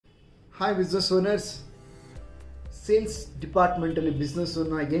Hi business owners, sales ಡಿಪಾರ್ಟ್ಮೆಂಟಲ್ಲಿ business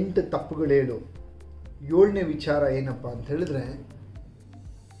ಓನ 8 ತಪ್ಪುಗಳು ಹೇಳು. 7ನೇ ವಿಚಾರ ಏನಪ್ಪ ಅಂತ ಹೇಳಿದ್ರೆ,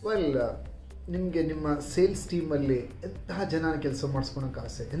 ನಿಮಗೆ ನಿಮ್ಮ ಸೇಲ್ಸ್ ಟೀಮಲ್ಲಿ ಎಂತಹ ಜನ ಕೆಲಸ ಮಾಡಿಸ್ಕೊಳಕ್ಕೆ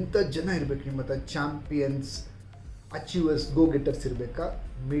ಆಸೆ, ಎಂಥ ಜನ ಇರಬೇಕು ನಿಮ್ಮ ಹತ್ರ? ಚಾಂಪಿಯನ್ಸ್, ಅಚೀವರ್ಸ್, ಗೋ ಗೆಟರ್ಸ್ ಇರಬೇಕಾ?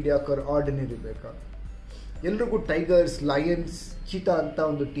 ಮೀಡಿಯಾಕರ್, ಆರ್ಡಿನರಿ ಇರಬೇಕಾ? ಎಲ್ರಿಗೂ ಟೈಗರ್ಸ್, ಲಯನ್ಸ್, ಚೀತಾ ಅಂತ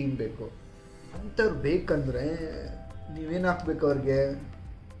ಒಂದು ಟೀಮ್ ಬೇಕು. ಅಂಥವ್ರು ಬೇಕಂದರೆ ನೀವೇನು ಹಾಕ್ಬೇಕು ಅವ್ರಿಗೆ?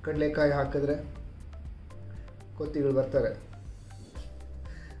 ಕಡಲೆಕಾಯಿ ಹಾಕಿದ್ರೆ ಕೊತ್ತಿಗಳು ಬರ್ತಾರೆ,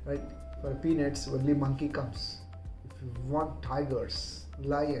 right? For peanuts only monkey comes. If you want tigers,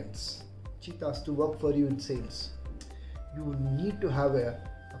 Lions, cheetahs to work for you in sales, you need to have a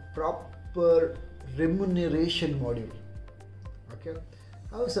proper remuneration module. Okay,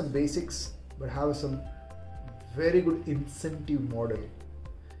 have some basics but have some very good incentive model.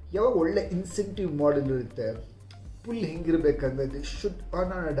 ಯಾವಾಗ ಒಳ್ಳೆ incentive model ಇರುತ್ತೆ, full ಹೆಂಗಿರಬೇಕಂದ್ರೆ they should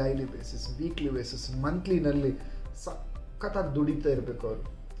on a daily basis, weekly basis, ಮಂತ್ಲಿನಲ್ಲಿ ಸಖತ್ತಾಗಿ ದುಡಿತಾ ಇರಬೇಕು ಅವರು.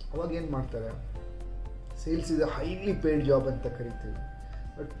 ಅವಾಗ ಏನು ಮಾಡ್ತಾರೆ? ಸೇಲ್ಸ್ ಇದೆ ಹೈಲಿ ಪೇಯ್ಡ್ ಜಾಬ್ ಅಂತ ಕರಿತೀವಿ.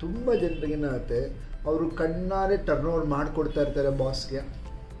 ಬಟ್ ತುಂಬ ಜನರಿಗೆ ಏನಾಗುತ್ತೆ, ಅವರು ಕಣ್ಣಾರೆ ಟರ್ನ್ ಓವರ್ ಮಾಡಿಕೊಡ್ತಾ ಇರ್ತಾರೆ ಬಾಸ್ಗೆ,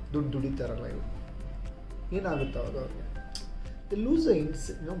 ದುಡ್ಡು ದುಡಿತಾರಲ್ಲ ಇವರು. ಏನಾಗುತ್ತೆ ಅವಾಗ ಅವ್ರಿಗೆ? They loose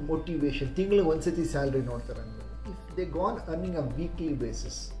motivation. ತಿಂಗಳಿಗೆ ಒಂದ್ಸತಿ ಸ್ಯಾಲ್ರಿ ನೋಡ್ತಾರೆ ಅಂದರೆ, if they gone earning a weekly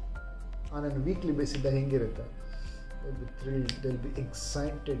basis, on an weekly ಬೇಸಿದ್ದಾಗ ಹೆಂಗಿರುತ್ತೆ? they'll be thrilled, they'll be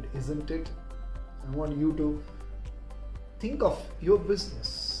excited, isn't it? I want you to think of your business.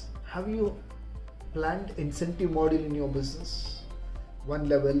 Have you planned incentive module in your business? 1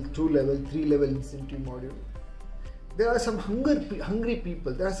 level, 2 level, 3 level incentive module. There are some hungry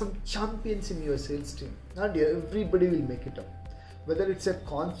people. There are some champions in your sales team. Not everybody will make it up. Whether it's a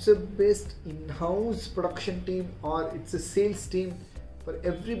concept based in-house production team or it's a sales team, for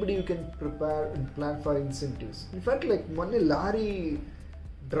everybody you can prepare and plan for incentives. In fact, like ಮೊನ್ನೆ lorry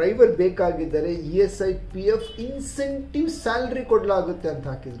driver ಬೇಕಾಗಿದ್ದಾರೆ, ESI PF incentive salary ಕೊಡಲಾಗುತ್ತೆ ಅಂತ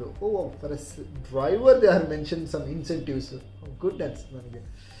ಹಾಕಿದ್ರು. For a driver they are mention some incentives. Goodness ನನಗೆ.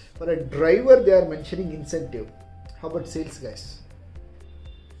 For a driver they are mentioning incentive. How about sales guys?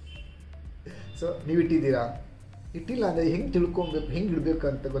 So ನೀವು ಇಟ್ಟಿದ್ದೀರಾ? ಇಟ್ಟಿಲ್ಲ ಅಂದರೆ ಹೆಂಗೆ ತಿಳ್ಕೊಬೇಕು, ಹೆಂಗೆ ಇಡಬೇಕು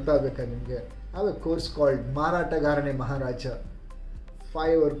ಅಂತ ಗೊತ್ತಾಗಬೇಕಾ ನಿಮಗೆ? Have A course called ಮಾರಾಟಗಾರನೇ Maharaja,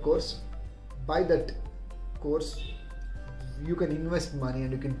 5-hour course. Buy that course, you can invest money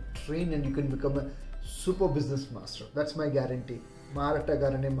and you can train and you can become a super business master. That's my guarantee.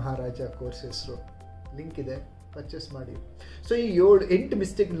 ಮಾರಾಟಗಾರನೇ Maharaja course ಹೆಸರು, link ಇದೆ, purchase ಮಾಡಿ. So ಈ 8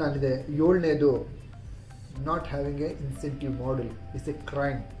 mistake ನಾನಿದೆ. 7ನೇದು, not having A incentive model is A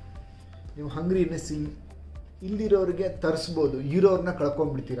crime. ನೀವು ಹಂಗ್ರಿನೆಸ್ ಇಲ್ದಿರೋರಿಗೆ ತರಿಸ್ಬೋದು, ಇರೋರನ್ನ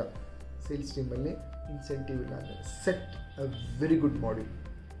ಕಳ್ಕೊಂಡ್ಬಿಡ್ತೀರಾ. Sales ಟೀಮಲ್ಲಿ incentive ಇಲ್ಲ ಅಂದರೆ set a very good module.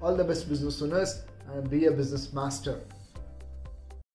 All the best business owners and be a business master.